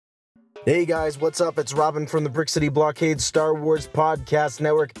Hey guys, what's up? It's Robin from the Brick City Blockade Star Wars Podcast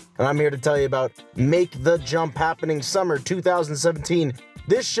Network, and I'm here to tell you about Make the Jump happening summer 2017.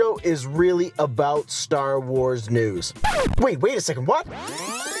 This show is really about Star Wars news. Wait a second, what?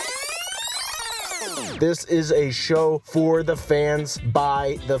 This is a show for the fans,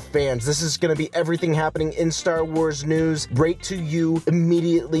 by the fans. This is going to be everything happening in Star Wars news right to you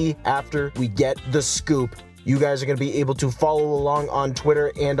immediately after we get the scoop. You guys are going to be able to follow along on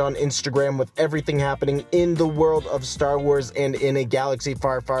Twitter and on Instagram with everything happening in the world of Star Wars and in a galaxy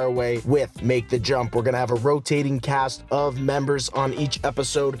far, far away with Make the Jump. We're going to have a rotating cast of members on each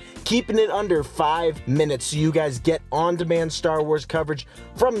episode, keeping it under 5 minutes so you guys get on-demand Star Wars coverage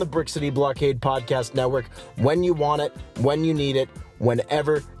from the Brick City Blockade Podcast Network when you want it, when you need it,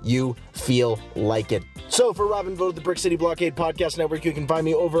 whenever you feel like it. So for Robin Vote of the Brick City Blockade Podcast Network, you can find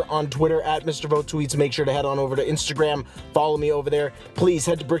me over on Twitter at Mr. Vote Tweets. Make sure to head on over to Instagram, follow me over there. Please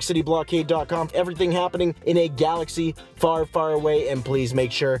head to brickcityblockade.com. Everything happening in a galaxy far, far away. And please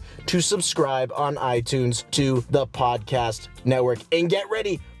make sure to subscribe on iTunes to the podcast network. And get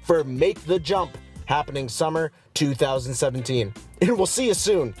ready for Make the Jump happening summer 2017. And we'll see you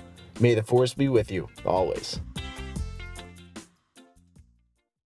soon. May the Force be with you always.